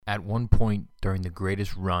At one point during the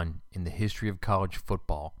greatest run in the history of college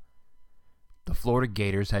football, the Florida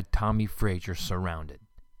Gators had Tommie Frazier surrounded.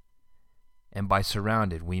 And by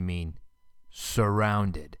surrounded, we mean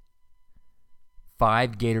surrounded.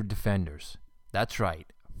 5 Gator defenders, that's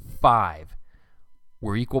right, 5,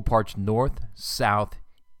 were equal parts north, south,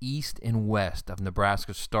 east, and west of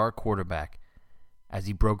Nebraska's star quarterback as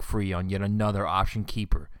he broke free on yet another option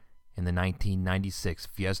keeper in the 1996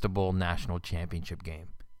 Fiesta Bowl National Championship game.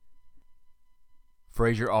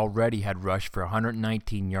 Frazier already had rushed for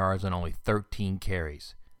 119 yards on only 13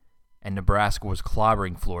 carries, and Nebraska was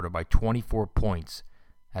clobbering Florida by 24 points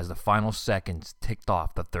as the final seconds ticked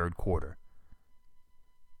off the third quarter.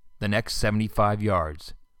 The next 75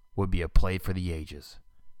 yards would be a play for the ages.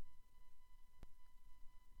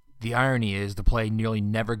 The irony is the play nearly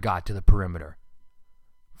never got to the perimeter.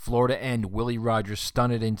 Florida end Willie Rogers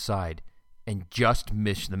stunned it inside and just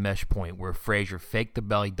missed the mesh point where Frazier faked the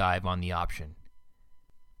belly dive on the option.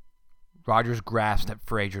 Rogers grasped at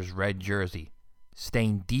Frazier's red jersey,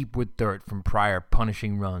 stained deep with dirt from prior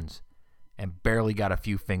punishing runs, and barely got a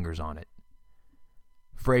few fingers on it.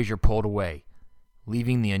 Frazier pulled away,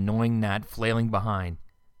 leaving the annoying gnat flailing behind,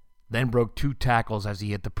 then broke 2 tackles as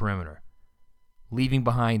he hit the perimeter, leaving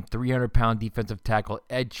behind 300-pound defensive tackle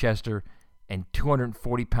Ed Chester and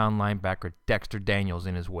 240-pound linebacker Dexter Daniels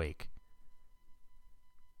in his wake.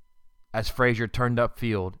 As Frazier turned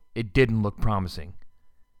upfield, it didn't look promising.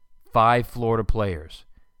 5 Florida players,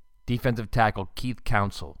 defensive tackle Keith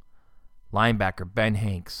Council, linebacker Ben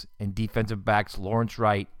Hanks, and defensive backs Lawrence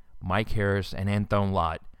Wright, Mike Harris, and Anthony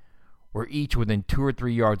Lott, were each within 2 or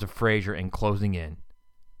 3 yards of Frazier and closing in.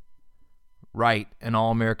 Wright, an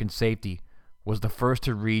All-American safety, was the first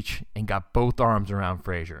to reach and got both arms around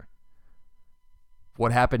Frazier.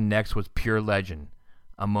 What happened next was pure legend,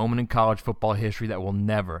 a moment in college football history that will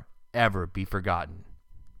never, ever be forgotten.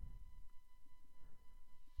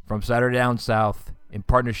 From Saturday Down South, in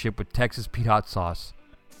partnership with Texas Pete Hot Sauce,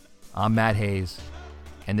 I'm Matt Hayes,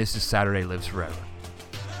 and this is Saturday Lives Forever,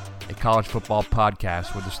 a college football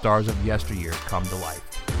podcast where the stars of yesteryear come to life.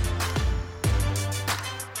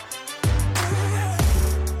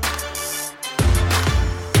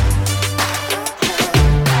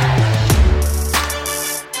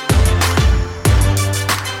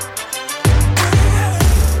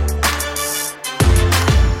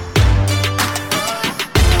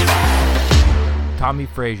 Tommie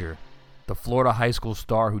Frazier, the Florida high school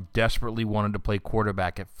star who desperately wanted to play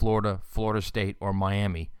quarterback at Florida, Florida State, or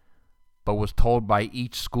Miami, but was told by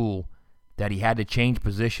each school that he had to change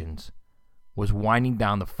positions, was winding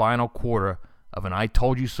down the final quarter of an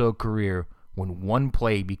I-told-you-so career when one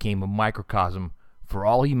play became a microcosm for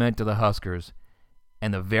all he meant to the Huskers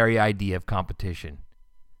and the very idea of competition.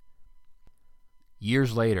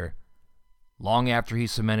 Years later, long after he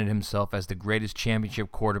cemented himself as the greatest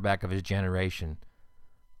championship quarterback of his generation,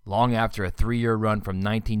 long after a 3-year run from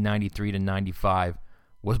 1993 to 95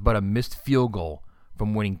 was but a missed field goal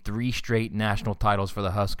from winning 3 straight national titles for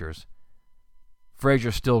the Huskers,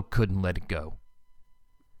 Frazier still couldn't let it go.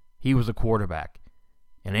 He was a quarterback,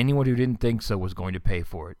 and anyone who didn't think so was going to pay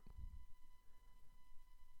for it.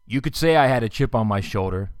 "You could say I had a chip on my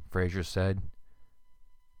shoulder," Frazier said.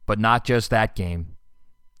 "But not just that game.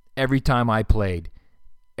 Every time I played,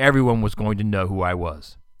 everyone was going to know who I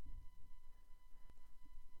was."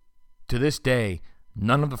 To this day,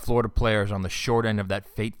 none of the Florida players on the short end of that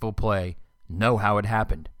fateful play know how it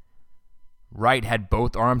happened. Wright had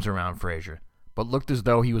both arms around Frazier, but looked as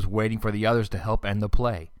though he was waiting for the others to help end the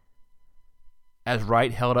play. As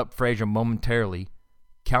Wright held up Frazier momentarily,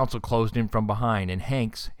 Council closed in from behind, and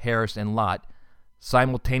Hanks, Harris, and Lott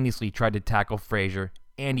simultaneously tried to tackle Frazier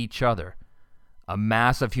and each other, a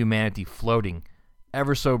mass of humanity floating,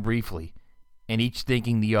 ever so briefly, and each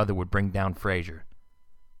thinking the other would bring down Frazier.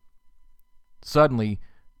 Suddenly,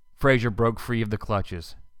 Frazier broke free of the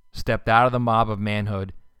clutches, stepped out of the mob of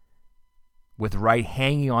manhood, with Wright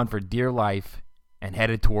hanging on for dear life, and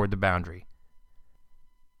headed toward the boundary.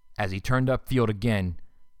 As he turned upfield again,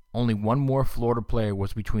 only one more Florida player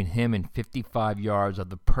was between him and 55 yards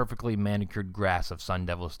of the perfectly manicured grass of Sun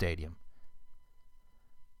Devil Stadium.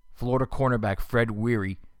 Florida cornerback Fred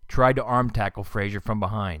Weary tried to arm tackle Frazier from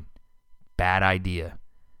behind. Bad idea.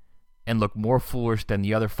 And looked more foolish than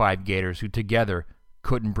the other 5 Gators who together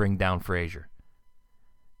couldn't bring down Frazier.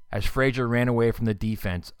 As Frazier ran away from the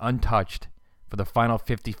defense, untouched, for the final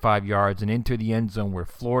 55 yards and into the end zone where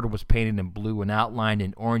Florida was painted in blue and outlined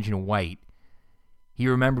in orange and white, he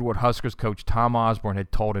remembered what Huskers coach Tom Osborne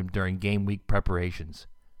had told him during game week preparations.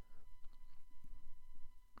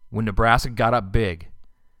 When Nebraska got up big,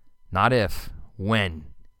 not if, when,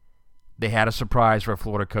 they had a surprise for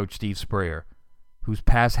Florida coach Steve Spurrier, whose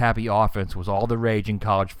pass-happy offense was all the rage in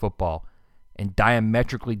college football and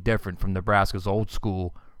diametrically different from Nebraska's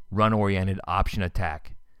old-school, run-oriented option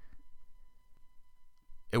attack.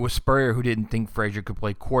 It was Spurrier who didn't think Frazier could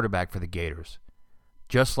play quarterback for the Gators,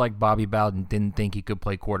 just like Bobby Bowden didn't think he could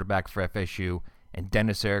play quarterback for FSU and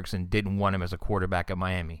Dennis Erickson didn't want him as a quarterback at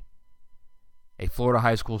Miami. A Florida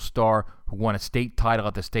high school star who won a state title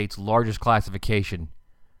at the state's largest classification,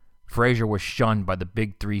 Frazier was shunned by the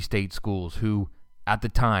Big Three state schools who, at the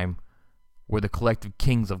time, were the collective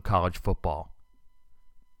kings of college football.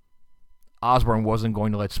 Osborne wasn't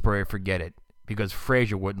going to let Spurrier forget it because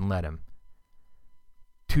Frazier wouldn't let him.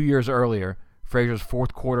 2 years earlier, Frazier's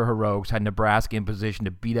fourth-quarter heroics had Nebraska in position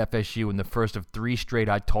to beat FSU in the first of 3 straight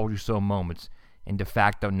I-told-you-so moments in de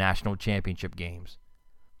facto national championship games.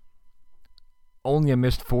 Only a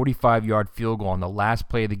missed 45-yard field goal on the last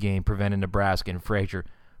play of the game prevented Nebraska and Frazier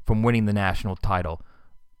from winning the national title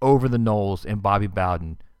over the Noles and Bobby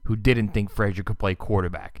Bowden, who didn't think Frazier could play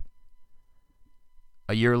quarterback.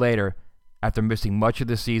 A year later, after missing much of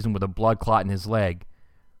the season with a blood clot in his leg,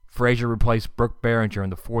 Frazier replaced Brooke Behringer in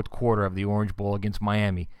the fourth quarter of the Orange Bowl against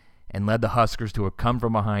Miami and led the Huskers to a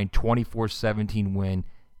come-from-behind 24-17 win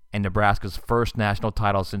and Nebraska's first national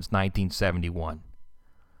title since 1971.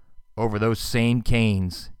 Over those same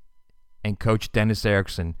Canes and coach Dennis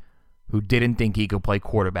Erickson, who didn't think he could play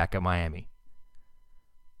quarterback at Miami.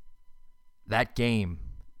 That game,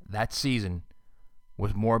 that season,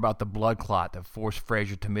 was more about the blood clot that forced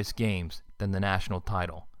Frazier to miss games than the national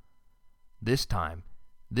title. This time,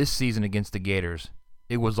 this season against the Gators,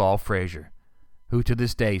 it was all Frazier, who to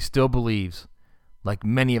this day still believes, like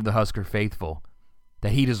many of the Husker faithful,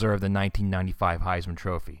 that he deserved the 1995 Heisman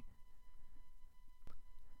Trophy.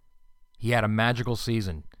 He had a magical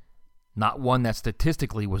season, not one that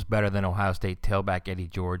statistically was better than Ohio State tailback Eddie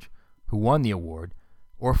George, who won the award,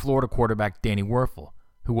 or Florida quarterback Danny Werfel,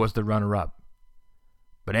 who was the runner-up.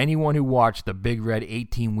 But anyone who watched the Big Red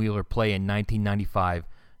 18-wheeler play in 1995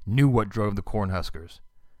 knew what drove the Cornhuskers,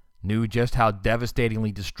 knew just how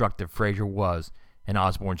devastatingly destructive Frazier was in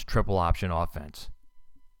Osborne's triple option offense.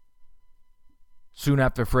 Soon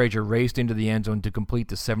after Frazier raced into the end zone to complete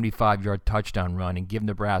the 75-yard touchdown run and give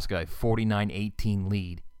Nebraska a 49-18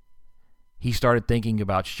 lead, he started thinking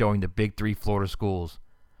about showing the Big Three Florida schools,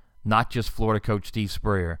 not just Florida coach Steve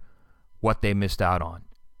Spurrier, what they missed out on.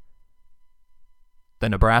 The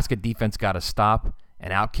Nebraska defense got a stop,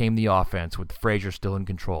 and out came the offense with Frazier still in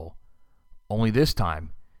control. Only this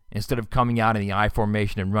time, instead of coming out in the I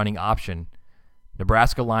formation and running option,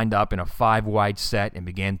 Nebraska lined up in a 5-wide set and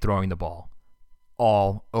began throwing the ball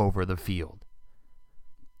all over the field.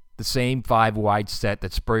 The same 5-wide set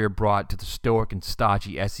that Spurrier brought to the stoic and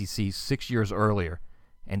stodgy SEC 6 years earlier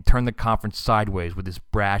and turned the conference sideways with his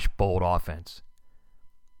brash, bold offense.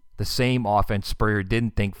 The same offense Spurrier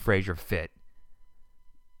didn't think Frazier fit,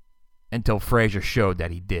 until Frazier showed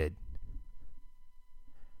that he did.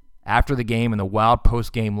 After the game in the wild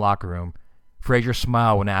post-game locker room, Frazier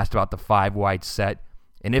smiled when asked about the 5-wide set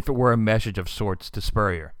and if it were a message of sorts to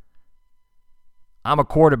Spurrier. "I'm a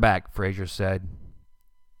quarterback," Frazier said.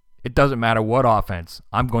 "It doesn't matter what offense.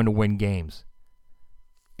 I'm going to win games.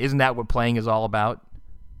 Isn't that what playing is all about?"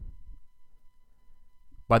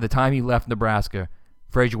 By the time he left Nebraska,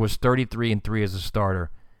 Frazier was 33-3 as a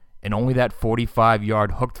starter, and only that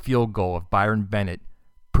 45-yard hooked field goal of Byron Bennett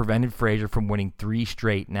prevented Frazier from winning 3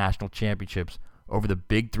 straight national championships over the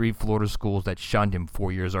Big Three Florida schools that shunned him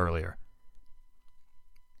 4 years earlier.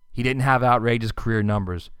 He didn't have outrageous career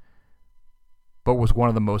numbers, but was one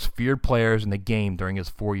of the most feared players in the game during his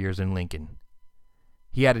 4 years in Lincoln.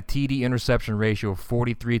 He had a TD interception ratio of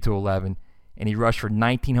 43-11, and he rushed for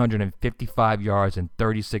 1,955 yards and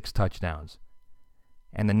 36 touchdowns.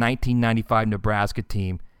 And the 1995 Nebraska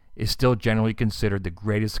team is still generally considered the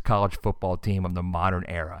greatest college football team of the modern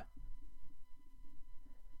era.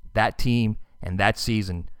 That team and that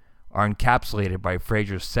season are encapsulated by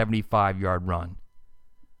Frazier's 75-yard run.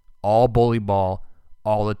 All bully ball,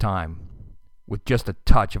 all the time, with just a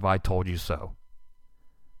touch of I told you so.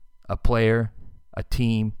 A player, a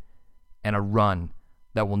team, and a run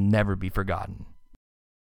that will never be forgotten.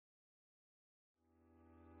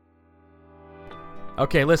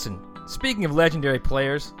 Okay, listen. Speaking of legendary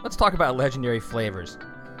players, let's talk about legendary flavors.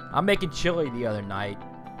 I'm making chili the other night,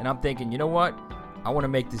 and I'm thinking, you know what? I want to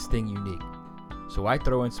make this thing unique. So I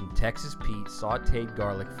throw in some Texas Pete sauteed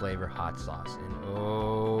garlic flavor hot sauce, and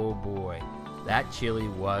oh boy, that chili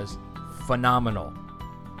was phenomenal.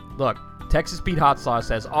 Look, Texas Pete hot sauce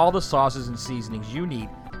has all the sauces and seasonings you need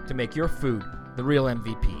to make your food the real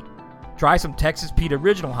MVP. Try some Texas Pete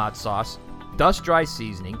original hot sauce, dust dry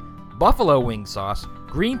seasoning, buffalo wing sauce,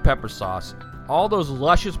 green pepper sauce, all those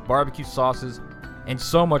luscious barbecue sauces, and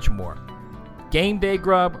so much more. Game day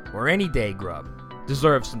grub or any day grub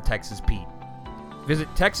deserves some Texas Pete. Visit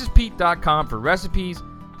TexasPete.com for recipes,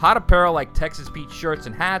 hot apparel like Texas Pete shirts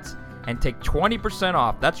and hats, and take 20%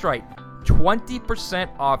 off. That's right, 20%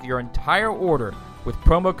 off your entire order with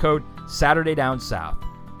promo code Saturday Down South.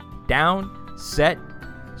 Down, set,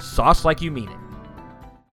 sauce like you mean it.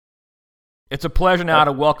 It's a pleasure now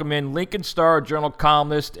to welcome in Lincoln Star-Journal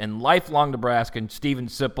columnist and lifelong Nebraskan Steven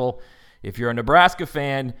Sipple. If you're a Nebraska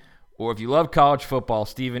fan or if you love college football,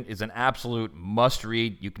 Steven is an absolute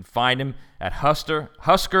must-read. You can find him at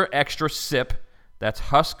Husker Extra Sip. That's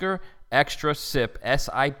Husker Extra Sip,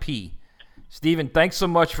 S-I-P. Steven, thanks so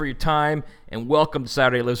much for your time, and welcome to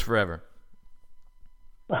Saturday Lives Forever.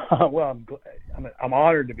 Well, I'm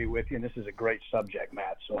honored to be with you, and this is a great subject,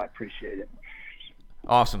 Matt, so I appreciate it.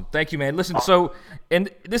 Awesome. Thank you, man. Listen, and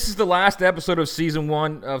this is the last episode of Season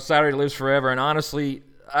 1 of Saturday Lives Forever, and honestly,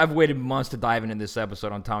 I've waited months to dive into this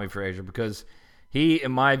episode on Tommie Frazier because he,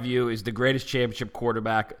 in my view, is the greatest championship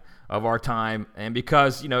quarterback of our time, and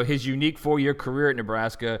because, his unique 4-year career at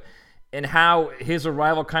Nebraska and how his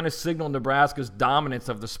arrival kind of signaled Nebraska's dominance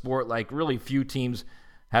of the sport like really few teams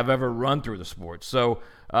have ever run through the sport. So,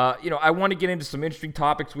 I want to get into some interesting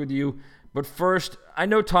topics with you. But first, I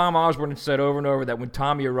know Tom Osborne said over and over that when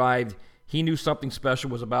Tommie arrived, he knew something special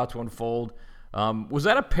was about to unfold. Was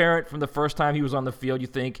that apparent from the first time he was on the field, you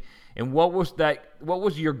think? And what was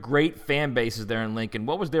your great fan bases there in Lincoln?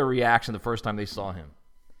 What was their reaction the first time they saw him?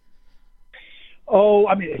 Oh,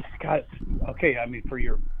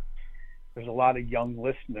 there's a lot of young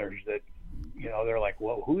listeners that, they're like,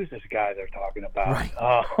 well, who is this guy they're talking about?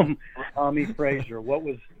 Right. Tommie Frazier. What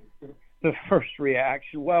was the first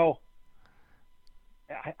reaction? Well,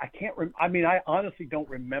 I can't. I honestly don't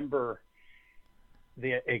remember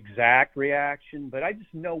the exact reaction, but I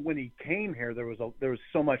just know when he came here, there was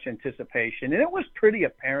so much anticipation, and it was pretty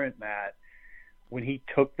apparent, Matt, when he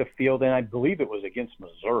took the field, and I believe it was against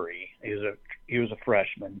Missouri. He was a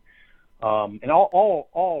freshman, and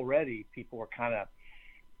already people were kind of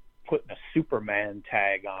putting a Superman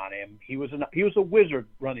tag on him. He was a wizard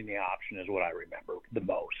running the option, is what I remember the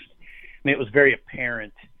most. It was very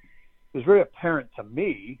apparent. It was very apparent to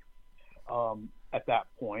me at that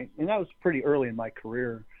point, and that was pretty early in my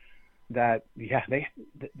career, that,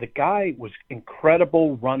 the guy was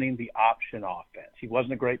incredible running the option offense. He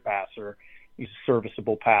wasn't a great passer. He's a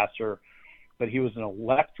serviceable passer, but he was an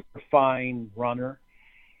electrifying runner.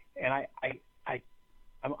 And I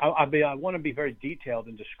want to be very detailed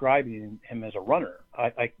in describing him as a runner.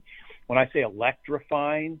 When I say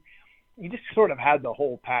electrifying, he just sort of had the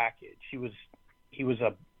whole package. He was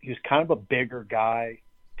kind of a bigger guy,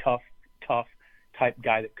 tough type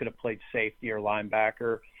guy that could have played safety or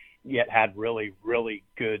linebacker, yet had really, really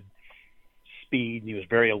good speed. He was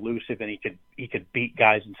very elusive, and he could beat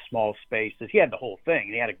guys in small spaces. He had the whole thing,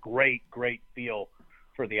 and he had a great feel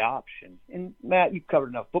for the option. And Matt, you've covered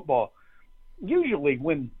enough football. Usually,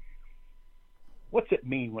 what's it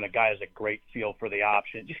mean when a guy has a great feel for the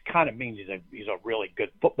option? It just kind of means he's a really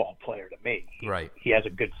good football player to me. Right. He has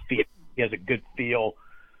a good feel. He has a good feel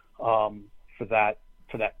for that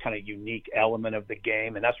kind of unique element of the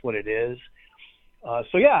game, and that's what it is.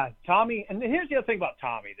 Tommie. And here's the other thing about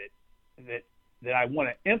Tommie that I want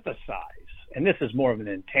to emphasize, and this is more of an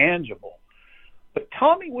intangible, but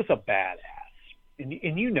Tommie was a badass,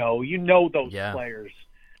 and you know those players.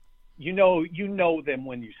 You know them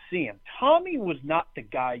when you see them. Tommie was not the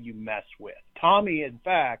guy you mess with. Tommie, in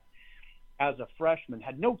fact, as a freshman,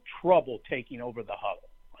 had no trouble taking over the huddle.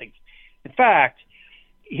 In fact,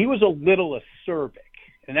 he was a little acerbic,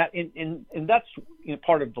 and that's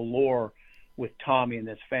part of the lore with Tommie and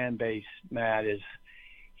this fan base, Matt, is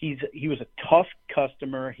he was a tough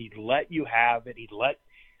customer. He'd let you have it. He'd let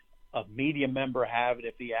a media member have it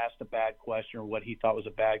if he asked a bad question or what he thought was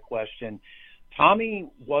a bad question. Tommie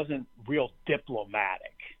wasn't real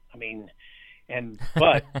diplomatic.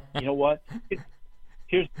 But you know what?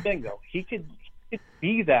 Here's the thing, though. He could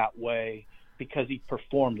be that way because he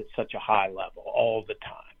performed at such a high level all the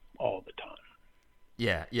time.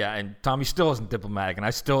 Yeah, and Tommie still isn't diplomatic, and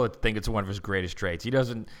I still think it's one of his greatest traits.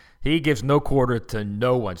 He gives no quarter to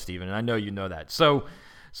no one, Steven, and I know you know that. So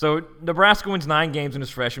Nebraska wins 9 games in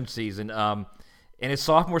his freshman season, and his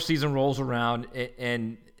sophomore season rolls around,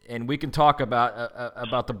 and we can talk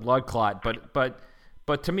about the blood clot,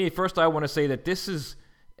 but to me, first I want to say that this is,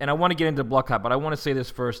 and I want to get into the blood clot, but I want to say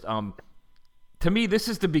this first. To me, this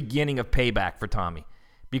is the beginning of payback for Tommie,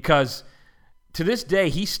 because to this day,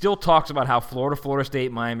 he still talks about how Florida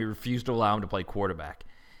State, Miami refused to allow him to play quarterback.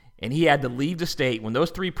 and he had to leave the state when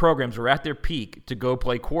those 3 programs were at their peak to go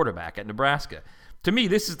play quarterback at Nebraska. To me,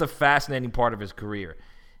 this is the fascinating part of his career.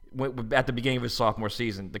 At the beginning of his sophomore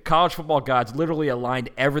season, the college football gods literally aligned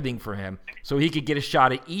everything for him so he could get a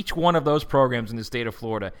shot at each one of those programs in the state of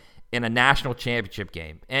Florida in a national championship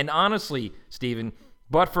game. And honestly, Stephen,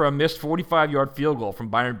 but for a missed 45-yard field goal from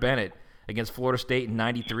Byron Bennett against Florida State in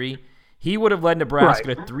 '93, he would have led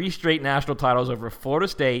Nebraska to 3 straight national titles over Florida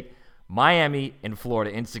State, Miami, and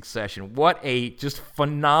Florida in succession. What a just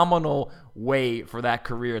phenomenal way for that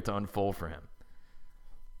career to unfold for him.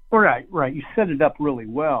 Right. You set it up really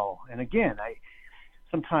well. And again,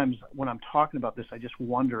 sometimes when I'm talking about this, I just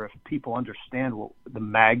wonder if people understand the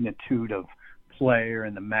magnitude of player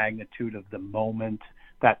and the magnitude of the moment,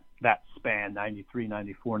 that span, 93,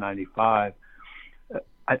 94, 95.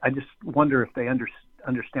 I just wonder if they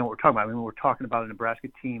understand what we're talking about. I mean, we're talking about a Nebraska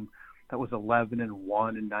team that was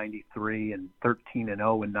 11-1 in '93 and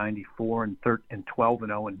 13-0 in '94 and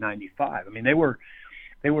 12-0 in '95. I mean, they were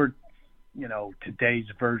today's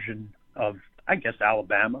version of, I guess,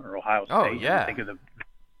 Alabama or Ohio State. Oh, yeah.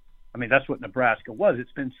 That's what Nebraska was.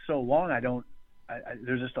 It's been so long.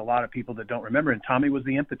 There's just a lot of people that don't remember. And Tommy was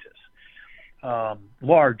the impetus,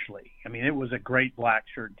 largely. I mean, it was a great black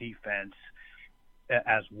shirt defense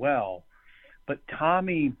as well. But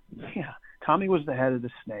Tommy was the head of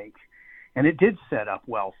the snake, and it did set up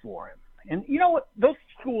well for him. And you know what? Those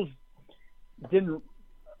schools didn't.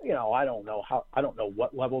 I don't know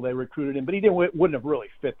what level they recruited him, but he wouldn't have really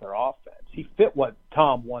fit their offense. He fit what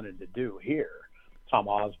Tom wanted to do here, Tom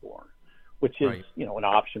Osborne, which is, right, an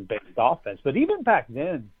option-based offense. But even back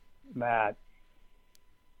then, Matt,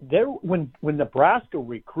 when Nebraska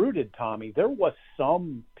recruited Tommy, there was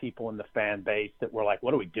some people in the fan base that were like,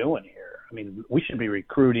 what are we doing here? I mean, we should be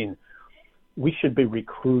recruiting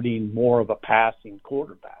more of a passing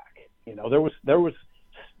quarterback.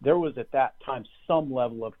 There was at that time some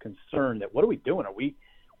level of concern that what are we doing?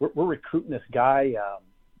 We're recruiting this guy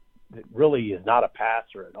that really is not a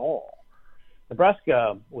passer at all.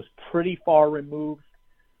 Nebraska was pretty far removed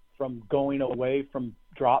from going away from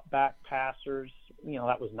drop back passers.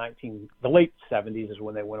 That was the late 70s is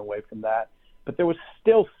when they went away from that. But there was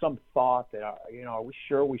still some thought that, are we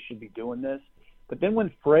sure we should be doing this? But then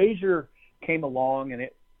when Frazier came along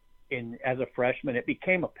and as a freshman, it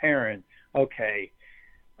became apparent, okay,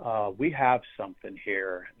 we have something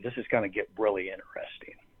here. This is going to get really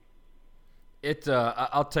interesting.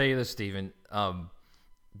 I'll tell you this, Stephen.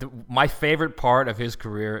 My favorite part of his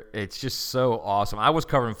career, it's just so awesome. I was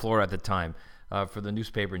covering Florida at the time for the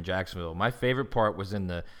newspaper in Jacksonville. My favorite part was in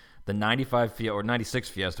the 95 or 96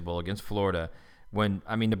 Fiesta Bowl against Florida when,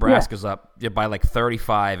 Nebraska's up by like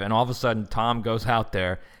 35, and all of a sudden Tom goes out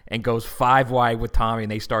there and goes 5 wide with Tommy,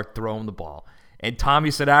 and they start throwing the ball. And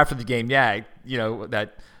Tommy said after the game,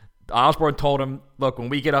 that Osborne told him, look, when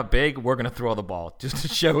we get up big, we're going to throw the ball just to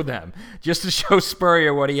show them, just to show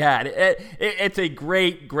Spurrier what he had. It's a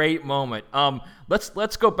great, great moment.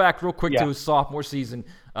 Let's go back real quick to his sophomore season,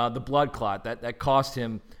 the blood clot that cost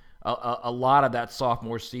him a lot of that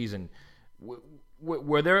sophomore season.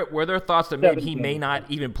 Were there thoughts that maybe he may not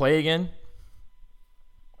even play again?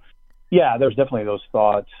 Yeah, there's definitely those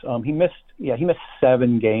thoughts. He missed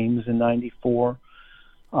 7 games in '94,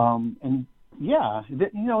 and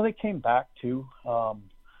they came back too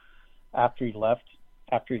after he left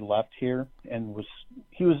here, and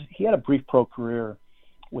he had a brief pro career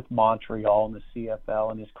with Montreal in the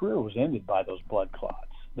CFL, and his career was ended by those blood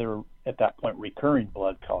clots. They were at that point recurring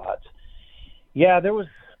blood clots. Yeah, it was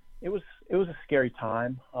a scary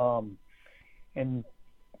time,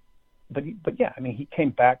 he came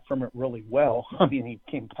back from it really well. He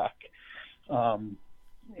came back and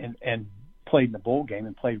played in the bowl game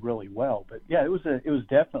and played really well. But yeah, it was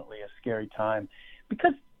definitely a scary time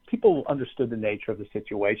because people understood the nature of the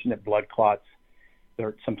situation. That blood clots,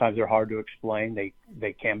 sometimes they're hard to explain.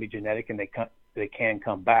 They can be genetic and they can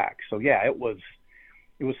come back. So yeah, it was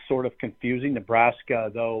sort of confusing.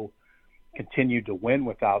 Nebraska, though, continued to win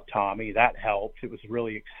without Tommy. That helped. It was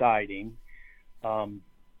really exciting.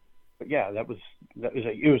 But yeah,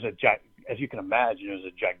 as you can imagine, it was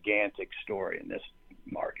a gigantic story in this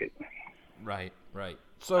market. Right.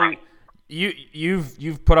 So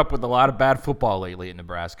you've put up with a lot of bad football lately in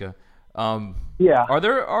Nebraska. Yeah. Are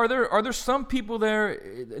there some people there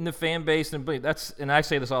in the fan base, and I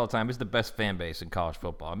say this all the time, it's the best fan base in college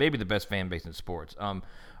football, maybe the best fan base in sports.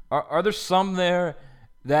 Are there some there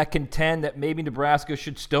that contend that maybe Nebraska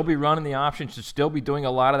should still be running the option, should still be doing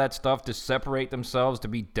a lot of that stuff to separate themselves, to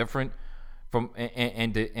be different from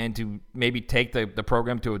and to maybe take the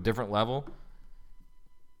program to a different level?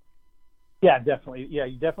 Yeah, definitely. Yeah,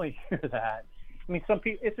 you definitely hear that. I mean,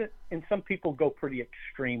 some people go pretty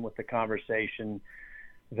extreme with the conversation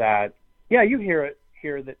that, yeah, you hear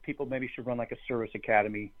that people maybe should run like a service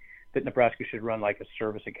academy, that Nebraska should run like a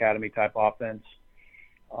service academy type offense.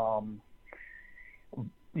 I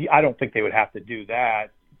don't think they would have to do that.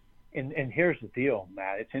 And here's the deal,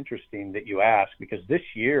 Matt. It's interesting that you ask, because this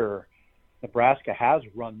year Nebraska has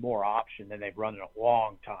run more option than they've run in a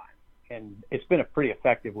long time. And it's been pretty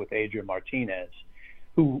effective with Adrian Martinez,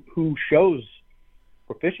 who shows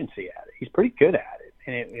proficiency at it. He's pretty good at it.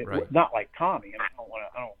 And right. Not like Tommy. I don't,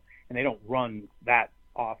 and they don't run that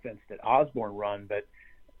offense that Osborne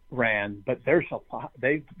ran, but there's a lot.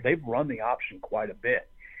 They've run the option quite a bit.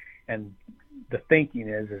 And the thinking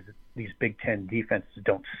is that these Big Ten defenses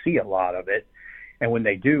don't see a lot of it. And when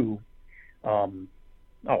they do,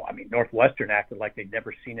 Northwestern acted like they'd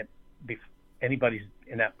never seen it before. Anybody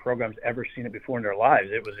in that program's ever seen it before in their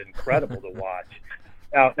lives. It was incredible to watch.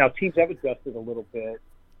 Now teams have adjusted a little bit,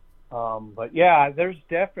 but yeah, there's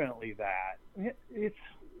definitely that. It's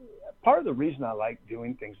part of the reason I like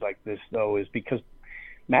doing things like this, though, is because,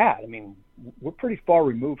 Matt, I mean, we're pretty far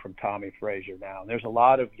removed from Tommy Frazier now. There's a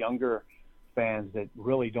lot of younger fans that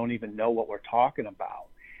really don't even know what we're talking about,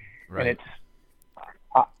 right.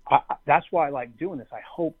 And that's why I like doing this. I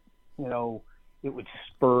hope it would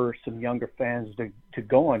spur some younger fans to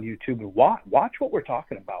go on YouTube and watch what we're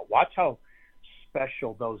talking about. Watch how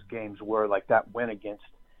special those games were, like that win against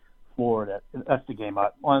Florida. That's the game.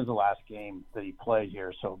 One was the last game that he played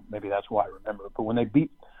here, so maybe that's why I remember it. But when they beat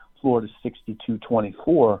Florida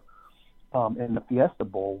 62-24 in the Fiesta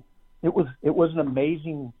Bowl, it was an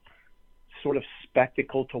amazing sort of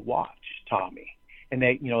spectacle to watch, Tommy. And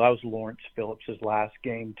that was Lawrence Phillips' last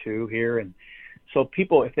game too here, and so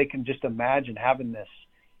people, if they can just imagine having this,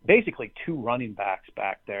 basically two running backs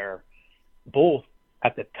back there, both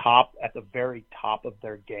at the very top of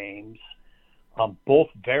their games, both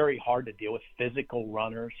very hard to deal with, physical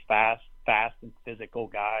runners, fast and physical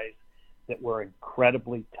guys that were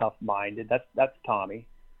incredibly tough-minded. That's Tommy.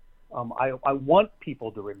 I want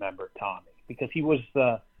people to remember Tommy because he was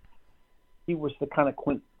the kind of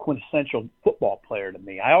quintessential football player to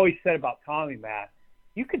me. I always said about Tommy, Matt,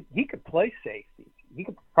 he could play safety. He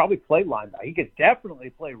could probably play linebacker. He could definitely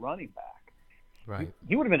play running back. Right.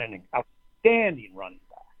 He would have been an outstanding running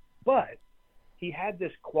back. But he had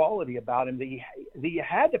this quality about him that you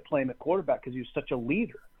had to play him at quarterback because he was such a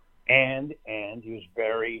leader. And he was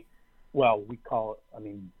very, well, we call it, I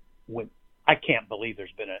mean, I can't believe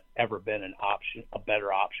there's ever been a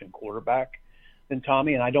better option quarterback than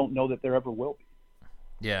Tommy, and I don't know that there ever will be.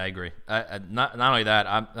 Yeah, I agree. Not only that,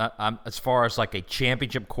 I'm as far as like a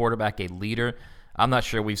championship quarterback, a leader, I'm not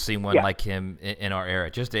sure we've seen one like him in our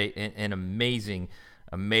era. Just an amazing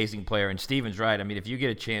player. And Steven's right. I mean, if you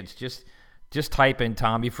get a chance, just type in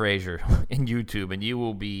Tommy Frazier in YouTube, and you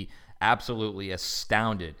will be absolutely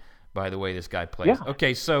astounded by the way this guy plays. Yeah.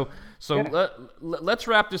 Okay, so let's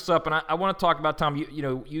wrap this up, and I want to talk about Tom.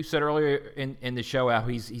 You said earlier in the show how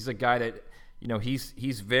he's a guy that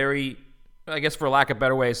he's very, I guess for lack of a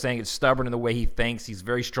better way of saying it, stubborn in the way he thinks. He's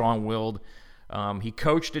very strong-willed. He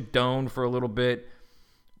coached at Doane for a little bit.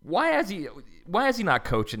 Why has he not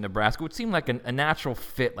coached in Nebraska? It would seem like a natural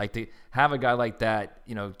fit, like to have a guy like that,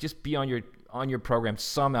 just be on your program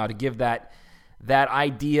somehow to give that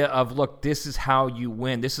idea of, look, this is how you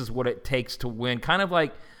win. This is what it takes to win. Kind of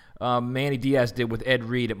like Manny Diaz did with Ed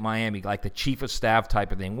Reed at Miami, like the chief of staff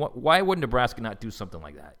type of thing. Why would Nebraska not do something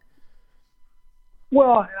like that?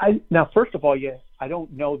 Well, now, first of all, I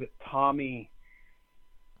don't know that Tommy,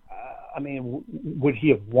 would he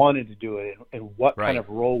have wanted to do it, and what kind of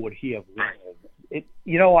role would he have wanted?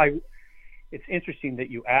 It's interesting that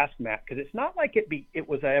you asked, Matt, because it's not like it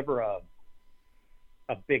was ever a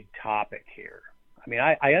big topic here. I mean,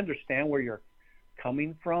 I understand where you're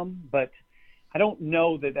coming from, but I don't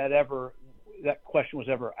know that question was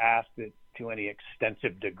ever asked to any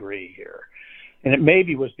extensive degree here. And it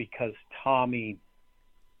maybe was because Tommy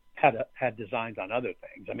had designs on other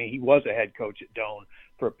things. I mean, he was a head coach at Doane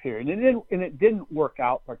for a period, and it didn't work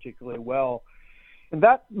out particularly well. And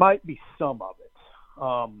that might be some of it.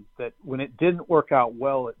 That when it didn't work out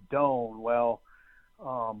well at Doane,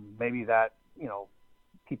 maybe that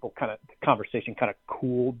the conversation kind of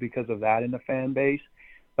cooled because of that in the fan base.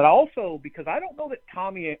 But also because I don't know that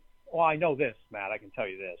Tommy. Well, I know this, Matt. I can tell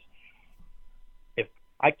you this.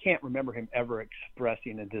 I can't remember him ever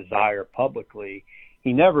expressing a desire publicly.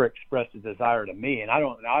 He never expressed a desire to me, and I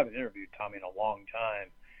haven't interviewed Tommy in a long time,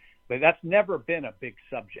 but that's never been a big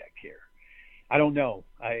subject here. I don't know.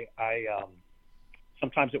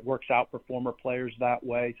 Sometimes it works out for former players that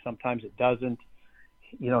way. Sometimes it doesn't.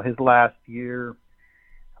 His last year,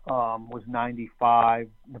 was 95.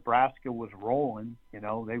 Nebraska was rolling. You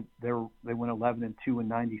know, they went 11-2 in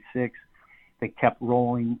 96. They kept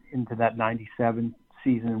rolling into that 97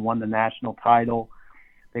 season and won the national title.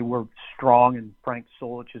 They were strong in Frank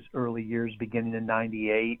Solich's early years, beginning in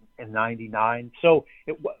 98 and 99. So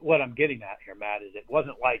what I'm getting at here, Matt, is it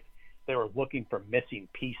wasn't like they were looking for missing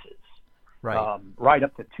pieces. Right. Right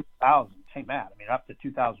up to 2000. Hey, Matt, I mean, up to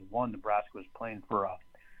 2001, Nebraska was playing for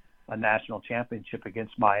a national championship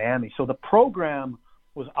against Miami. So the program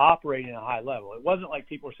was operating at a high level. It wasn't like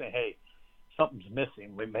people were saying, hey, something's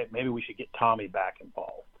missing. Maybe we should get Tommy back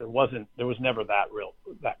involved. There was never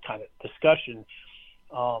that kind of discussion.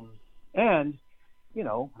 And, you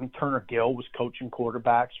know, I mean, Turner Gill was coaching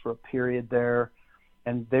quarterbacks for a period there,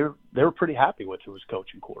 and they were pretty happy with who was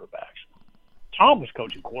coaching quarterbacks. Tom was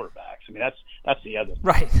coaching quarterbacks. I mean, that's the other thing.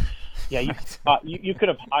 Right. Yeah, you could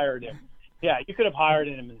have hired him. Yeah, you could have hired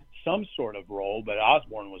him in some sort of role, but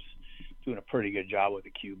Osborne was doing a pretty good job with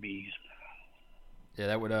the QBs. Yeah,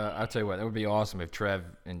 that would. I'll tell you what, that would be awesome if Trev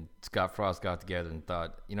and Scott Frost got together and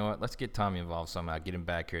thought, you know what, let's get Tommy involved somehow, get him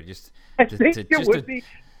back here. I think it would be.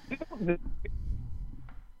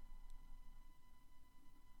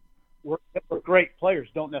 Great players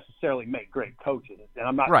don't necessarily make great coaches, and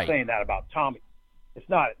I'm not saying that about Tommy. It's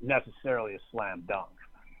not necessarily a slam dunk.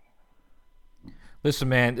 Listen,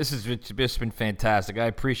 man, this has just been fantastic. I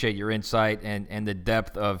appreciate your insight and the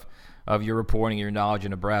depth of your reporting, your knowledge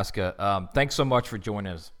in Nebraska. Thanks so much for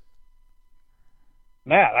joining us.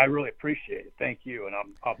 Matt, I really appreciate it. Thank you, and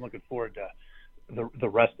I'm looking forward to the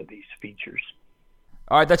rest of these features.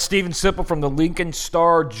 All right, that's Steven Sipple from the Lincoln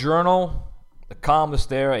Star-Journal, a columnist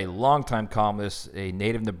there, a longtime columnist, a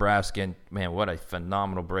native Nebraskan. Man, what a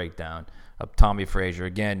phenomenal breakdown of Tommy Frazier.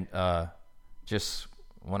 Again, just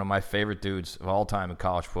one of my favorite dudes of all time in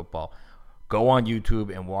college football. Go on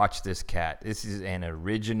YouTube and watch this cat. This is an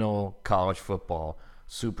original college football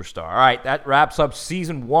superstar. All right, that wraps up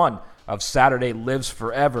Season 1 of Saturday Lives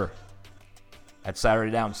Forever at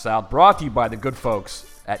Saturday Down South, brought to you by the good folks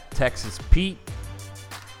at Texas Pete.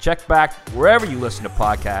 Check back wherever you listen to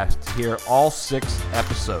podcasts to hear all 6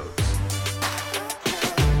 episodes.